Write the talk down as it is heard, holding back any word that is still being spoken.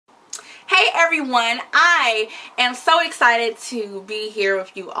Hey everyone, I am so excited to be here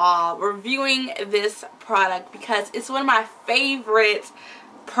with you all reviewing this product because it's one of my favorite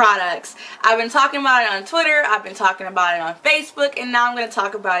products. I've been talking about it on Twitter, I've been talking about it on Facebook, and now I'm going to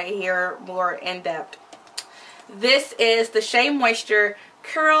talk about it here more in depth. This is the Shea Moisture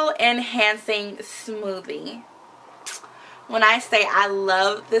Curl Enhancing Smoothie. When I say I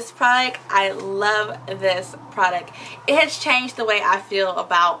love this product, I love this product. It has changed the way I feel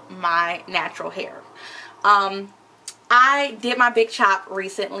about my natural hair. I did my big chop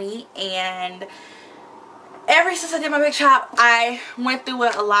recently, and ever since I did my big chop, I went through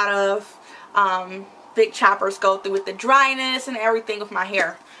what a lot of big choppers go through with the dryness and everything with my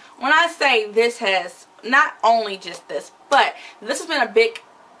hair. When I say this has, not only just this, but this has been a big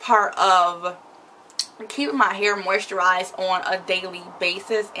part of keeping my hair moisturized on a daily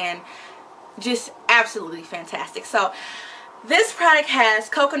basis, and just absolutely fantastic. So this product has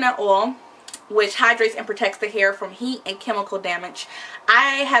coconut oil, which hydrates and protects the hair from heat and chemical damage.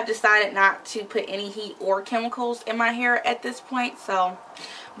 I have decided not to put any heat or chemicals in my hair at this point, so,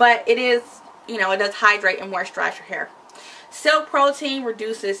 but it is, you know, it does hydrate and moisturize your hair. Silk protein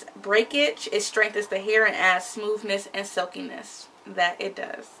reduces breakage, it strengthens the hair and adds smoothness and silkiness. That it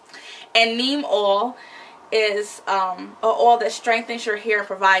does. And neem oil is an oil that strengthens your hair and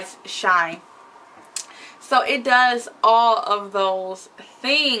provides shine. So it does all of those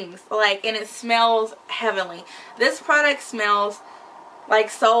things, like, and it smells heavenly. This product smells like,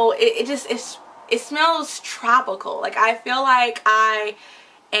 so it smells tropical. Like, I feel like I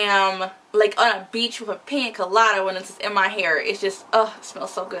am like on a beach with a pina colada when it's in my hair. It's just, oh, it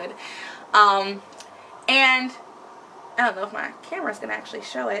smells so good. And I don't know if my camera's gonna actually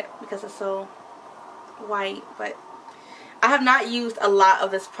show it because it's so white, but I have not used a lot of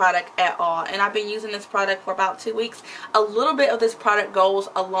this product at all, and I've been using this product for about 2 weeks. A little bit of this product goes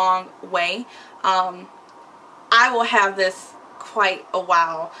a long way. I will have this quite a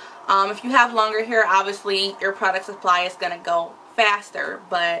while. If you have longer hair, obviously your product supply is gonna go faster,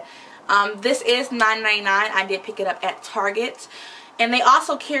 but this is $9.99. I did pick it up at Target, and they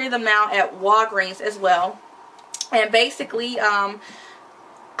also carry them now at Walgreens as well. And basically, after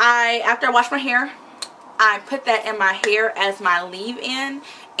I wash my hair, I put that in my hair as my leave-in,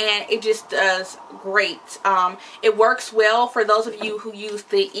 and it just does great. It works well for those of you who use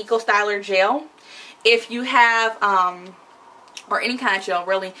the Eco Styler gel. If you have, or any kind of gel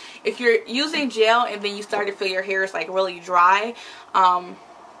really, if you're using gel and then you start to feel your hair is like really dry,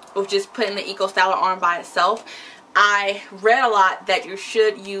 with just putting the Eco Styler on by itself, I read a lot that you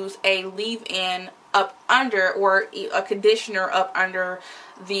should use a leave-in up under, or a conditioner up under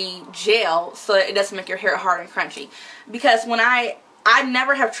the gel, so that it doesn't make your hair hard and crunchy. Because when I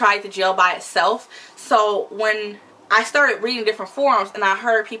never have tried the gel by itself, so when I started reading different forums and I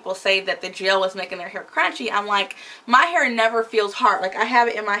heard people say that the gel was making their hair crunchy, I'm like, my hair never feels hard. Like, I have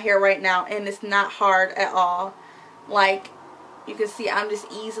it in my hair right now and it's not hard at all. Like, you can see I'm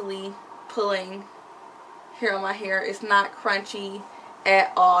just easily pulling hair on my hair. It's not crunchy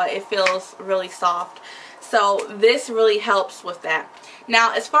at all. It feels really soft. So this really helps with that.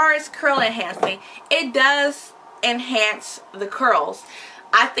 Now, as far as curl enhancing, it does enhance the curls.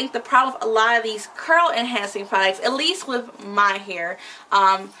 I think the problem with a lot of these curl enhancing products, at least with my hair,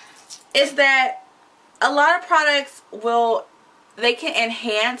 is that a lot of products they can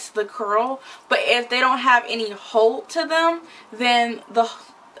enhance the curl, but if they don't have any hold to them, then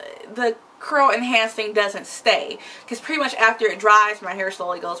the curl enhancing doesn't stay, because pretty much after it dries, my hair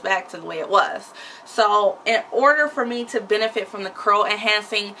slowly goes back to the way it was. So in order for me to benefit from the curl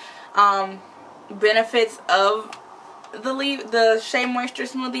enhancing benefits of the Shea Moisture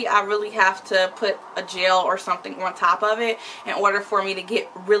Smoothie, I really have to put a gel or something on top of it in order for me to get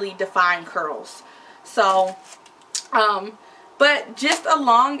really defined curls. So but just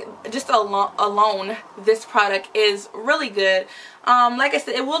alone, this product is really good. Like I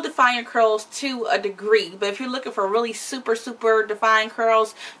said, it will define your curls to a degree, but if you're looking for really super defined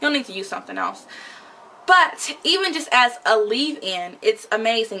curls, you'll need to use something else. But even just as a leave-in, it's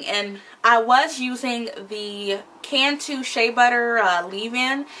amazing. And I was using the Can2 Shea Butter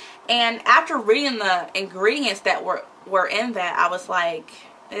leave-in, and after reading the ingredients that were in that, I was like,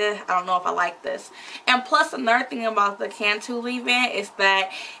 I don't know if I like this. And plus, another thing about the Can2 leave-in is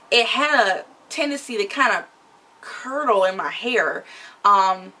that it had a tendency to kind of curdle in my hair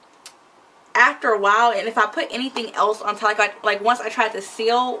after a while. And if I put anything else on top, like once I tried to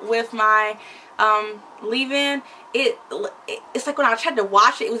seal with my leave-in, it's like when I tried to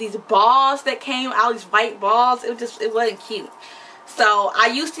wash it, it was these balls that came out, these white balls. It wasn't cute. So I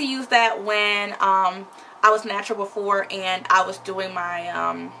used to use that when I was natural before and I was doing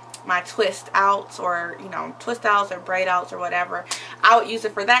my my twist outs, or you know, twist outs or braid outs or whatever. I would use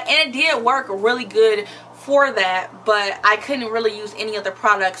it for that, and it did work really good for that, but I couldn't really use any other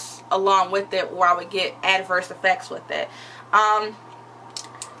products along with it, or I would get adverse effects with it.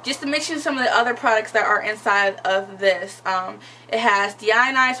 Just to mention some of the other products that are inside of this, it has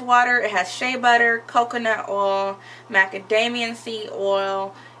deionized water, it has shea butter, coconut oil, macadamia seed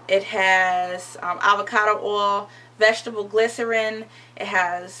oil, it has avocado oil, vegetable glycerin, it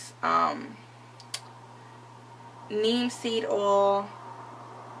has neem seed oil,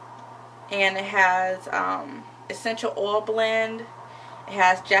 and it has essential oil blend. It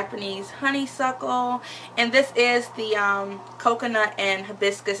has Japanese honeysuckle, and this is the coconut and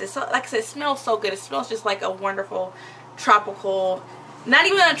hibiscus. It's so, like I said, it smells so good. It smells just like a wonderful tropical, not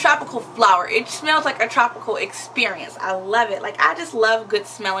even a tropical flower. It smells like a tropical experience. I love it. Like, I just love good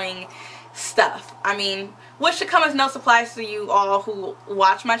smelling stuff. I mean, which should come as no surprise to you all who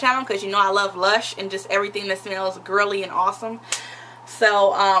watch my channel, because you know I love Lush and just everything that smells girly and awesome.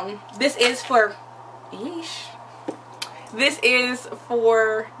 So this is for, yeesh. This is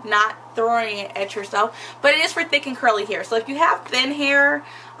for not throwing it at yourself, but it is for thick and curly hair. So if you have thin hair,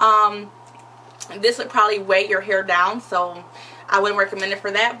 this would probably weigh your hair down, so I wouldn't recommend it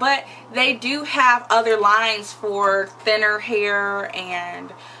for that. But they do have other lines for thinner hair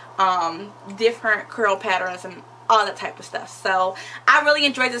and different curl patterns and all that type of stuff. So I really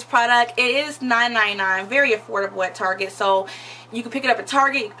enjoyed this product. It is $9.99, very affordable at Target. So you can pick it up at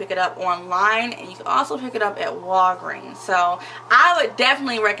Target, you can pick it up online, and you can also pick it up at Walgreens. So I would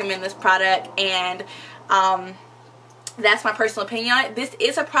definitely recommend this product, and that's my personal opinion on it. This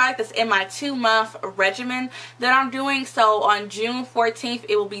is a product that's in my 2-month regimen that I'm doing. So on June 14th,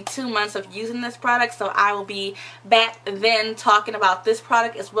 it will be 2 months of using this product. So I will be back then talking about this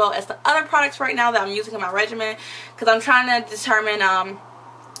product as well as the other products right now that I'm using in my regimen, because I'm trying to determine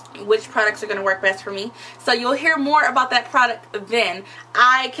which products are going to work best for me. So you'll hear more about that product then.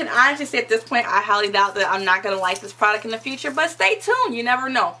 I can honestly say at this point, I highly doubt that I'm not going to like this product in the future, but stay tuned. You never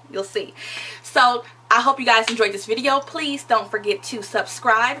know. You'll see. So I hope you guys enjoyed this video. Please don't forget to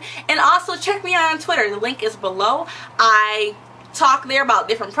subscribe, and also check me out on Twitter. The link is below. I talk there about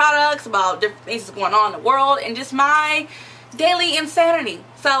different products, about different things that's going on in the world, and just my daily insanity.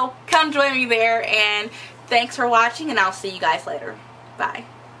 So come join me there, and thanks for watching, and I'll see you guys later. Bye.